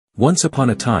Once upon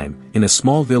a time, in a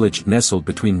small village nestled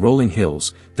between rolling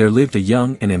hills, there lived a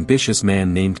young and ambitious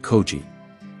man named Koji.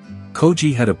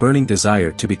 Koji had a burning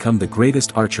desire to become the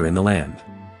greatest archer in the land.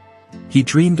 He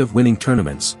dreamed of winning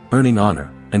tournaments, earning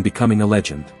honor, and becoming a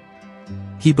legend.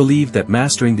 He believed that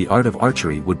mastering the art of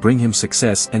archery would bring him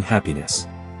success and happiness.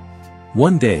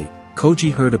 One day,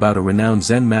 Koji heard about a renowned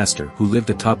Zen master who lived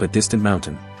atop a distant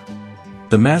mountain.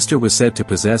 The master was said to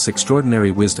possess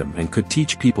extraordinary wisdom and could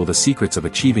teach people the secrets of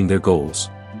achieving their goals.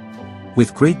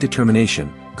 With great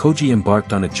determination, Koji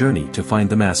embarked on a journey to find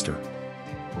the master.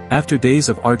 After days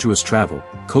of arduous travel,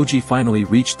 Koji finally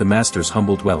reached the master's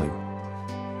humble dwelling.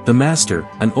 The master,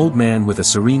 an old man with a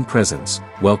serene presence,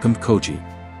 welcomed Koji.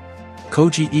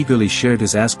 Koji eagerly shared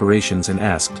his aspirations and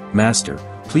asked, "Master,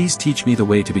 please teach me the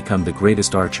way to become the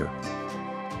greatest archer."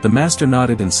 The master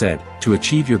nodded and said, "To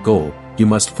achieve your goal, you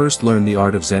must first learn the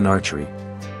art of Zen archery."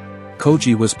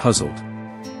 Koji was puzzled.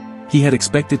 He had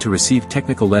expected to receive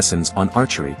technical lessons on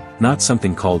archery, not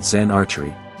something called Zen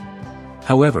archery.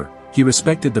 However, he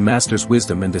respected the master's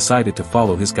wisdom and decided to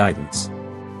follow his guidance.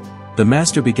 The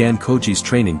master began Koji's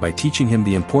training by teaching him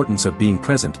the importance of being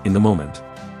present in the moment.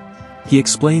 He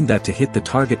explained that to hit the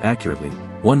target accurately,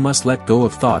 one must let go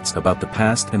of thoughts about the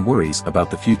past and worries about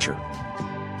the future.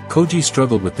 Koji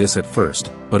struggled with this at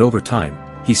first, but over time,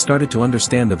 he started to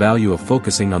understand the value of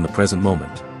focusing on the present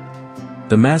moment.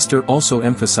 The master also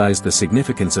emphasized the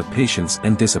significance of patience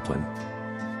and discipline.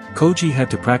 Koji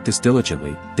had to practice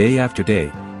diligently, day after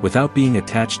day, without being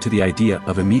attached to the idea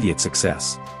of immediate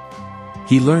success.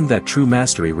 He learned that true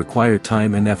mastery required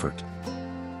time and effort.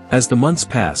 As the months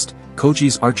passed,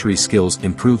 Koji's archery skills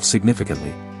improved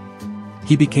significantly.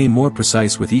 He became more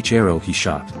precise with each arrow he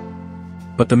shot.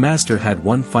 But the master had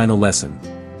one final lesson.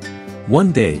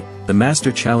 One day, the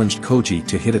master challenged Koji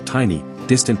to hit a tiny,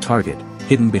 distant target,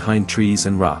 hidden behind trees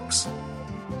and rocks.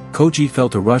 Koji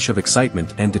felt a rush of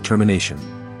excitement and determination.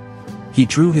 He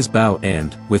drew his bow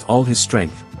and, with all his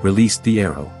strength, released the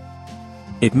arrow.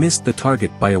 It missed the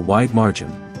target by a wide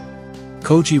margin.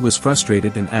 Koji was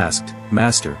frustrated and asked,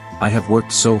 "Master, I have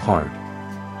worked so hard.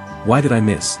 Why did I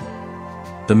miss?"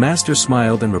 The master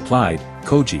smiled and replied,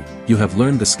 "Koji, you have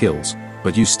learned the skills,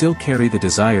 but you still carry the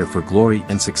desire for glory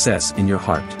and success in your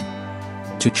heart.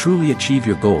 To truly achieve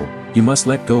your goal, you must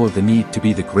let go of the need to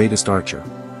be the greatest archer.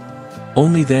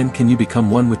 Only then can you become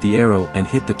one with the arrow and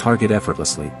hit the target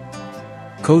effortlessly."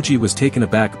 Koji was taken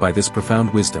aback by this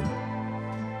profound wisdom.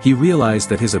 He realized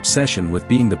that his obsession with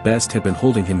being the best had been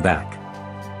holding him back.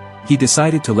 He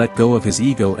decided to let go of his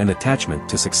ego and attachment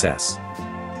to success.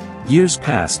 Years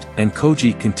passed, and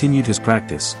Koji continued his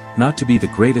practice, not to be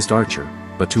the greatest archer,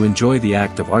 but to enjoy the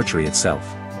act of archery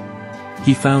itself.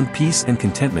 He found peace and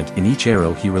contentment in each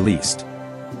arrow he released.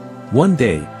 One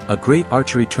day, a great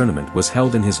archery tournament was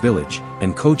held in his village,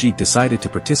 and Koji decided to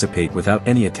participate without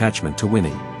any attachment to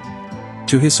winning.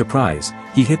 To his surprise,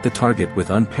 he hit the target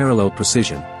with unparalleled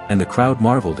precision, and the crowd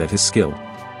marveled at his skill.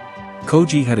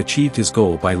 Koji had achieved his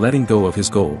goal by letting go of his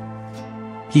goal.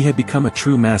 He had become a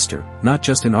true master, not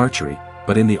just in archery,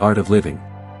 but in the art of living.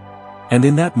 And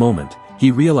in that moment, he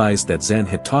realized that Zen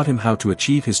had taught him how to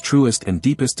achieve his truest and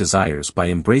deepest desires by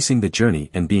embracing the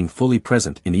journey and being fully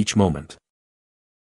present in each moment.